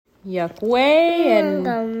Yuck way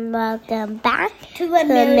and welcome back to a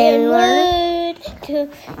million word.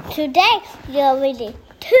 Today you're reading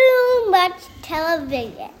Too Much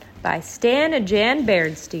Television by Stan and Jan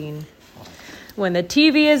Berenstain. When the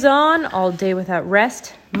TV is on all day without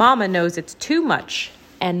rest, Mama knows it's too much,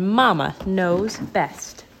 and Mama knows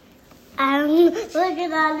best. I'm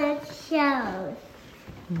looking on the shows.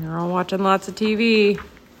 You're all watching lots of TV.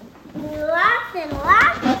 Lots and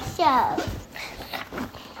lots of shows.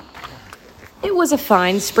 It was a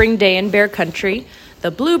fine spring day in Bear Country.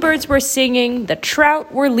 The bluebirds were singing, the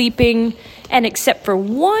trout were leaping, and except for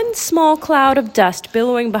one small cloud of dust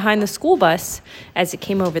billowing behind the school bus as it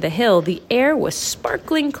came over the hill, the air was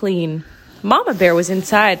sparkling clean. Mama Bear was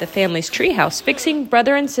inside the family's treehouse fixing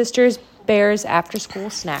brother and sister's bear's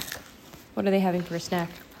after-school snack. What are they having for a snack?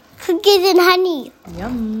 Cookies and honey.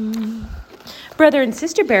 Yum. Brother and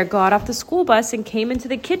sister bear got off the school bus and came into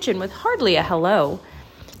the kitchen with hardly a hello.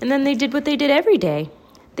 And then they did what they did every day.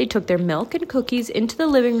 They took their milk and cookies into the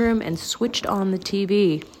living room and switched on the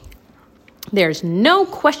TV. There's no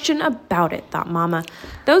question about it, thought Mama.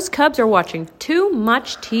 Those cubs are watching too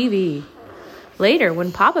much TV. Later,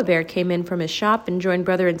 when Papa Bear came in from his shop and joined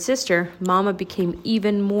brother and sister, Mama became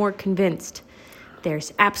even more convinced.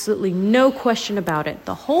 There's absolutely no question about it.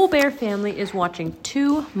 The whole bear family is watching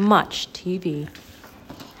too much TV.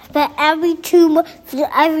 But every too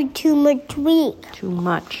much week. Too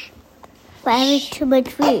much. But every too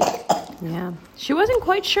much week. Yeah. She wasn't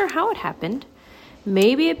quite sure how it happened.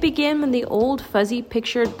 Maybe it began when the old fuzzy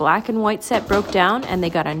pictured black and white set broke down and they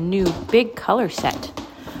got a new big color set.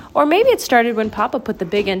 Or maybe it started when Papa put the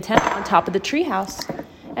big antenna on top of the treehouse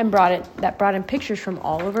and brought in pictures from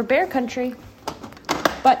all over Bear Country.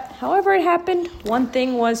 But however it happened, one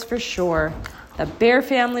thing was for sure. The Bear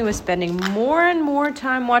family was spending more and more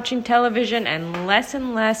time watching television and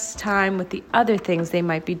less time with the other things they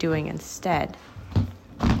might be doing instead.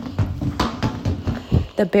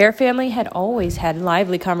 The Bear family had always had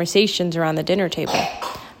lively conversations around the dinner table,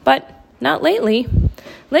 but not lately.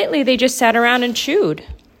 Lately, they just sat around and chewed.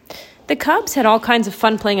 The cubs had all kinds of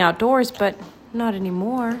fun playing outdoors, but not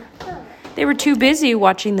anymore. They were too busy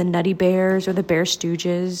watching the Nutty Bears or the Bear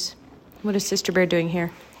Stooges. What is Sister Bear doing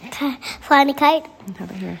here? Flying a kite. How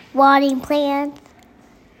about here? Watering plants.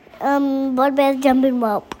 Bird bears jumping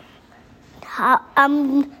rope.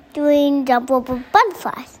 I'm doing jump rope with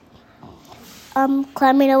butterflies.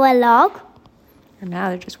 Climbing over a log. And now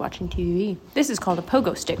they're just watching TV. This is called a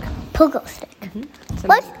pogo stick. Pogo stick. Mm-hmm.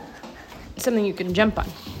 What? Something you can jump on.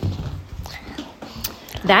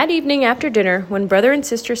 That evening after dinner, when brother and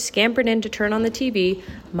sister scampered in to turn on the TV,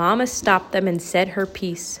 Mama stopped them and said her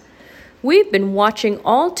piece. We've been watching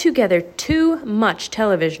all together too much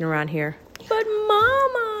television around here. But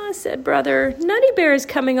Mama, said brother, Nutty Bear is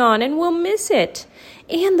coming on and we'll miss it.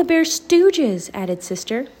 And the Bear Stooges, added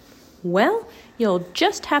sister. Well, you'll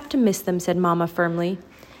just have to miss them, said Mama firmly.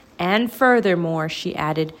 And furthermore, she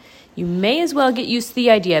added, you may as well get used to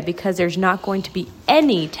the idea because there's not going to be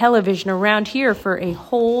any television around here for a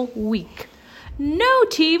whole week. No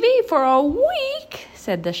TV for a week,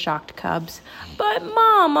 said the shocked cubs. But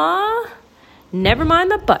Mama... Never mind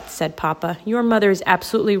the buts, said Papa. Your mother is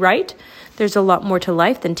absolutely right. There's a lot more to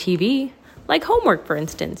life than TV. Like homework, for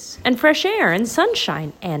instance, and fresh air and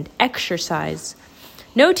sunshine and exercise.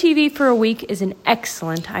 No TV for a week is an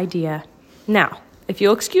excellent idea. Now, if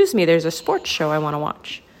you'll excuse me, there's a sports show I want to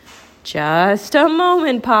watch. Just a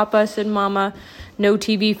moment, Papa, said Mama. No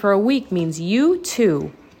TV for a week means you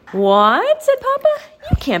too. What? Said Papa.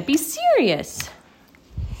 You can't be serious.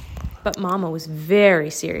 But Mama was very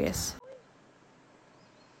serious.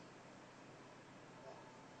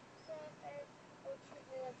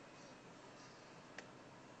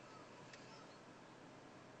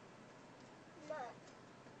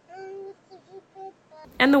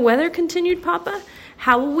 And the weather, continued Papa.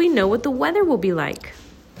 How will we know what the weather will be like?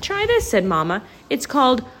 Try this, said Mama. It's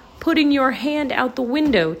called putting your hand out the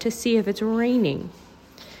window to see if it's raining.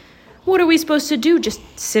 What are we supposed to do? Just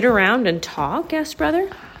sit around and talk? Asked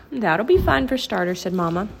brother. That'll be fine for starters, said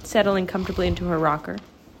Mama, settling comfortably into her rocker.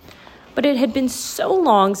 But it had been so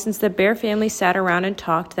long since the Bear family sat around and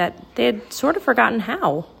talked that they had sort of forgotten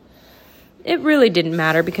how. It really didn't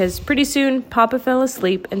matter because pretty soon Papa fell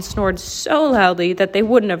asleep and snored so loudly that they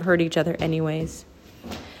wouldn't have heard each other anyways.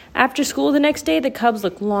 After school the next day, the cubs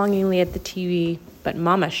looked longingly at the TV, but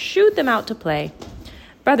Mama shooed them out to play.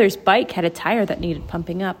 Brother's bike had a tire that needed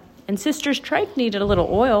pumping up, and sister's trike needed a little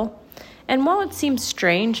oil. And while it seemed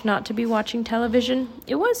strange not to be watching television,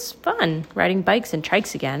 it was fun riding bikes and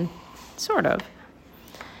trikes again. Sort of.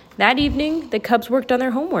 That evening, the cubs worked on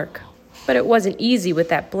their homework. But it wasn't easy with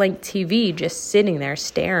that blank TV just sitting there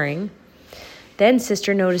staring. Then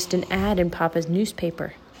Sister noticed an ad in Papa's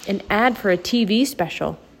newspaper, an ad for a TV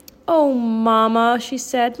special. "Oh, Mama," she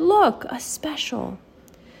said, "look, a special."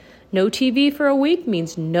 "No TV for a week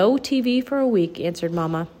means no TV for a week," answered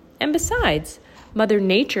Mama. "And besides, Mother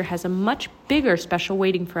Nature has a much bigger special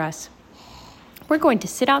waiting for us. We're going to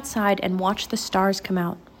sit outside and watch the stars come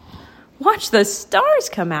out." "Watch the stars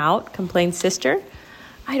come out?" complained Sister.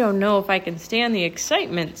 "I don't know if I can stand the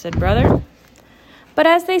excitement," said Brother. But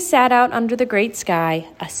as they sat out under the great sky,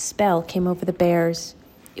 a spell came over the bears.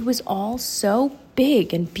 It was all so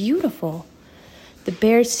big and beautiful. The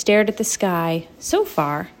bears stared at the sky. So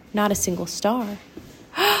far, not a single star.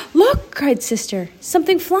 "Look!" cried Sister.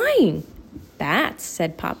 "Something flying." "Bats,"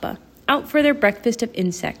 said Papa, "out for their breakfast of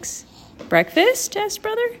insects." "Breakfast?" asked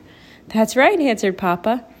Brother. "That's right," answered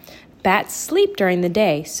Papa. "Bats sleep during the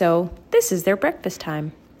day, so this is their breakfast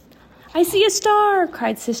time." "I see a star!"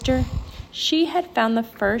 cried Sister. She had found the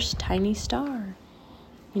first tiny star.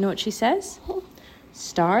 You know what she says?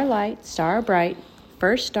 "Starlight, star bright,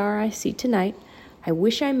 first star I see tonight. I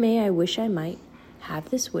wish I may, I wish I might, have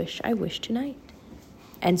this wish I wish tonight."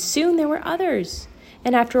 And soon there were others.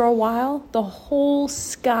 And after a while, the whole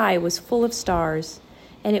sky was full of stars.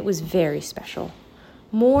 And it was very special.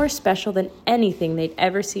 More special than anything they'd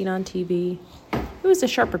ever seen on TV. It was a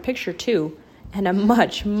sharper picture, too, and a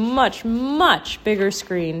much, much, much bigger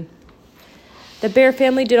screen. The bear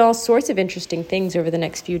family did all sorts of interesting things over the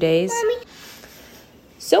next few days. Mommy.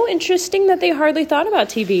 So interesting that they hardly thought about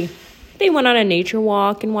TV. They went on a nature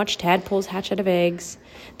walk and watched tadpoles hatch out of eggs.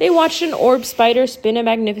 They watched an orb spider spin a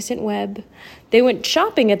magnificent web. They went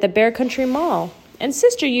shopping at the Bear Country Mall, and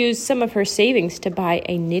Sister used some of her savings to buy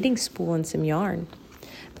a knitting spool and some yarn.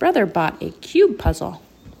 Brother bought a cube puzzle.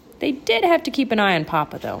 They did have to keep an eye on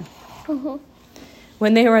Papa, though.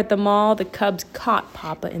 When they were at the mall, the Cubs caught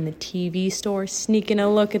Papa in the TV store sneaking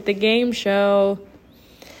a look at the game show.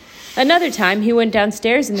 Another time, he went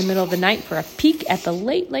downstairs in the middle of the night for a peek at the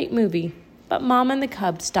late, late movie. But Mama and the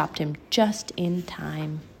Cubs stopped him just in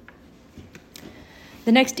time.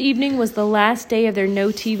 The next evening was the last day of their no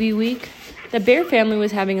TV week. The Bear family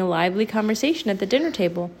was having a lively conversation at the dinner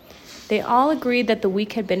table. They all agreed that the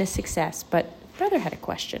week had been a success, but Brother had a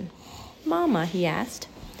question. "Mama," he asked,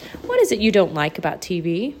 "what is it you don't like about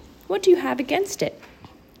TV? What do you have against it?"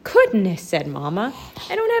 "Goodness," said Mama,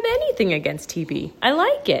 "I don't have anything against TV. I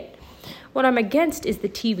like it. What I'm against is the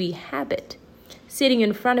TV habit. Sitting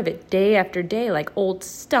in front of it day after day like old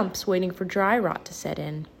stumps waiting for dry rot to set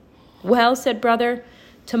in." "Well," said Brother,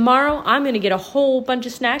 "tomorrow I'm going to get a whole bunch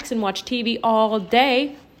of snacks and watch TV all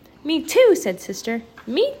day." "Me too," said Sister.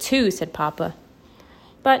 "Me too," said Papa.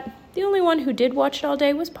 But the only one who did watch it all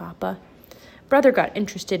day was Papa. Brother got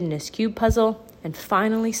interested in his cube puzzle and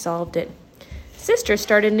finally solved it. Sister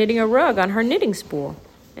started knitting a rug on her knitting spool.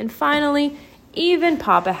 And finally, even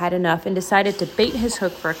Papa had enough and decided to bait his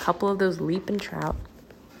hook for a couple of those leaping trout.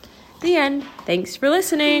 The end. Thanks for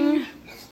listening.